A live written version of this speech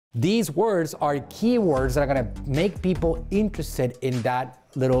These words are keywords that are gonna make people interested in that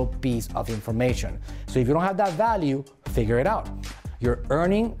little piece of information. So if you don't have that value, figure it out. You're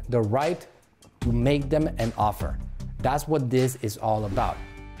earning the right to make them an offer. That's what this is all about.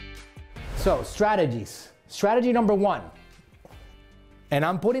 So strategies. Strategy number one, and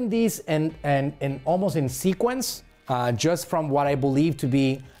I'm putting these in almost in sequence, just from what I believe to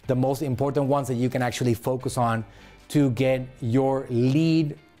be the most important ones that you can actually focus on to get your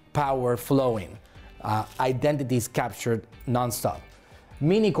lead power flowing, identities captured nonstop.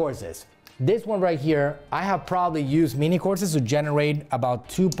 Mini courses. This one right here, I have probably used mini courses to generate about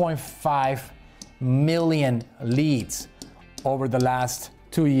 2.5 million leads over the last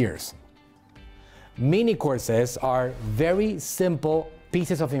 2 years. Mini courses are very simple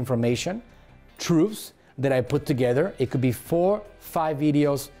pieces of information, truths that I put together. It could be 4, 5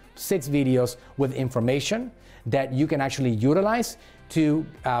 videos, 6 videos with information that you can actually utilize to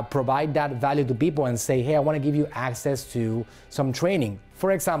provide that value to people and say, hey, I want to give you access to some training.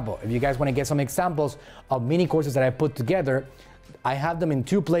 For example, if you guys want to get some examples of mini courses that I put together, I have them in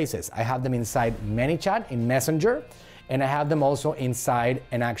 2 places. I have them inside ManyChat in Messenger, and I have them also inside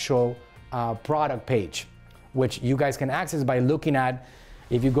an actual product page, which you guys can access by looking at,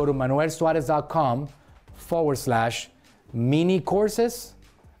 if you go to manuelsuarez.com/mini courses,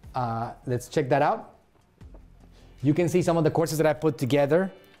 let's check that out. You can see some of the courses that I put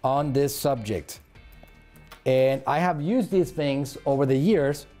together on this subject. And I have used these things over the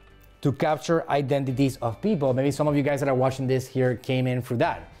years to capture identities of people. Maybe some of you guys that are watching this here came in through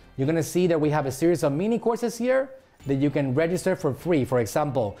that. You're gonna see that we have a series of mini courses here that you can register for free. For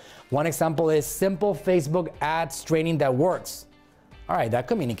example, one example is simple Facebook ads training that works. All right, that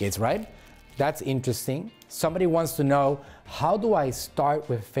communicates, right? That's interesting. Somebody wants to know, how do I start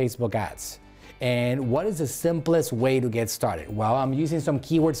with Facebook ads? And what is the simplest way to get started? Well, I'm using some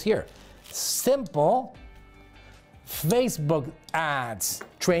keywords here. Simple Facebook ads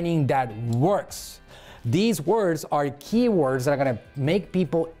training that works. These words are keywords that are gonna make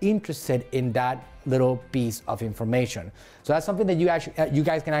people interested in that little piece of information. So that's something that you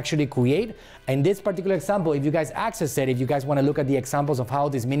guys can actually create. In this particular example, if you guys access it, if you guys wanna look at the examples of how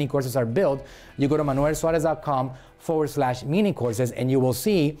these mini courses are built, you go to manuelsuarez.com/mini courses and you will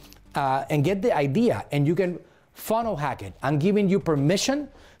see and get the idea, and you can funnel hack it. I'm giving you permission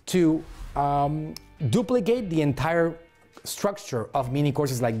to duplicate the entire structure of mini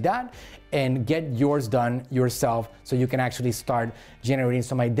courses like that and get yours done yourself so you can actually start generating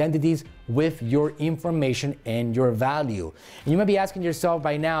some identities with your information and your value. And you might be asking yourself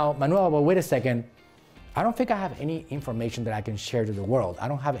by now, Manuel, but wait a second, I don't think I have any information that I can share to the world. I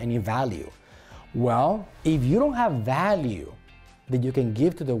don't have any value. Well, if you don't have value that you can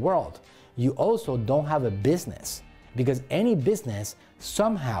give to the world, you also don't have a business, because any business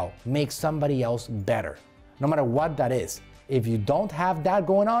somehow makes somebody else better, no matter what that is. If you don't have that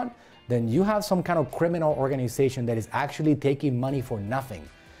going on, then you have some kind of criminal organization that is actually taking money for nothing.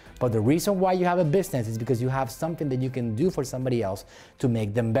 But the reason why you have a business is because you have something that you can do for somebody else to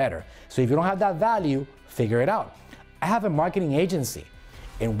make them better. So if you don't have that value, figure it out. I have a marketing agency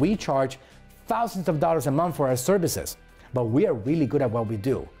and we charge thousands of dollars a month for our services, but we are really good at what we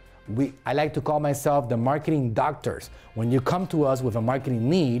do. I like to call myself the marketing doctors. When you come to us with a marketing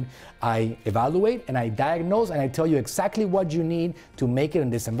need, I evaluate and I diagnose and I tell you exactly what you need to make it in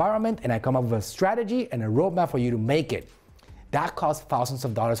this environment, and I come up with a strategy and a roadmap for you to make it. That costs thousands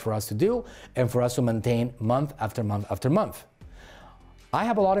of dollars for us to do and for us to maintain month after month after month. I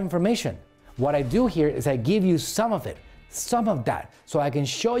have a lot of information. What I do here is I give you some of it, some of that, so I can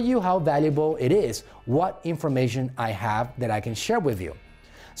show you how valuable it is, what information I have that I can share with you.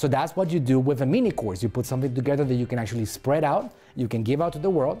 So that's what you do with a mini course. You put something together that you can actually spread out, you can give out to the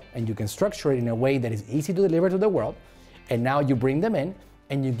world, and you can structure it in a way that is easy to deliver to the world. And now you bring them in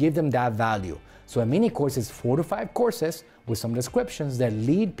and you give them that value. So a mini course is 4 to 5 courses with some descriptions that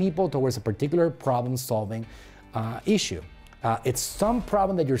lead people towards a particular problem-solving issue. It's some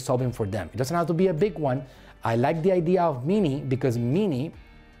problem that you're solving for them. It doesn't have to be a big one. I like the idea of mini because mini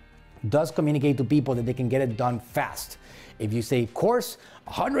does communicate to people that they can get it done fast. If you say course,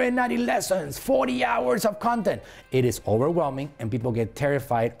 190 lessons, 40 hours of content, it is overwhelming and people get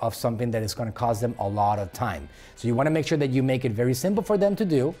terrified of something that is going to cost them a lot of time. So you want to make sure that you make it very simple for them to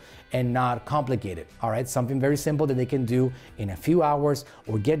do and not complicated. All right, something very simple that they can do in a few hours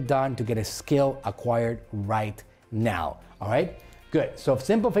or get done to get a skill acquired right now. All right, good. So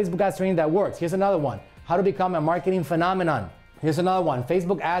simple Facebook ads training that works. Here's another one. How to become a marketing phenomenon. Here's another one,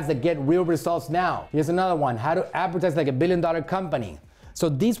 Facebook ads that get real results now. Here's another one, how to advertise like $1 billion company. So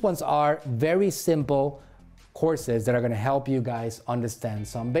these ones are very simple courses that are going to help you guys understand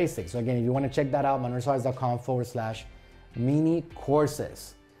some basics. So again, if you want to check that out, manuelsuarez.com/mini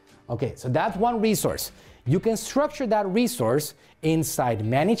courses. Okay, so that's one resource. You can structure that resource inside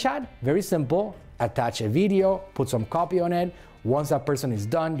ManyChat. Very simple. Attach a video, put some copy on it. Once that person is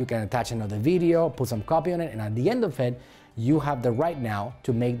done, you can attach another video, put some copy on it, and at the end of it, you have the right now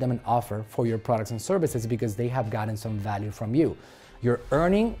to make them an offer for your products and services because they have gotten some value from you. You're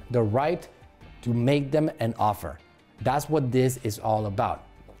earning the right to make them an offer. That's what this is all about.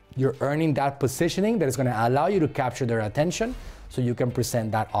 You're earning that positioning that is going to allow you to capture their attention so you can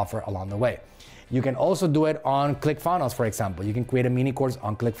present that offer along the way. You can also do it on ClickFunnels, for example. You can create a mini course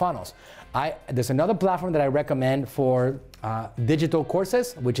on ClickFunnels. There's another platform that I recommend for digital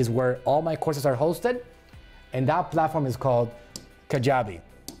courses, which is where all my courses are hosted. And that platform is called Kajabi.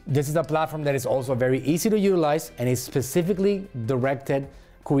 This is a platform that is also very easy to utilize and is specifically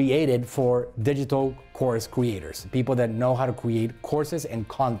created for digital course creators, people that know how to create courses and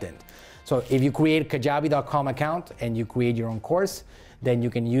content. So if you create Kajabi.com account and you create your own course, then you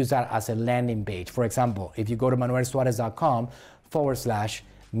can use that as a landing page. For example, if you go to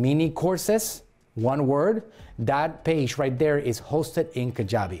manuelsuarez.com/mini courses, one word, that page right there is hosted in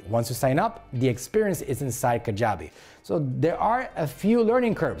Kajabi. Once you sign up, the experience is inside Kajabi. So there are a few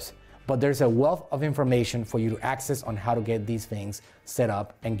learning curves, but there's a wealth of information for you to access on how to get these things set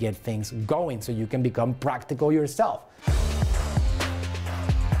up and get things going so you can become practical yourself.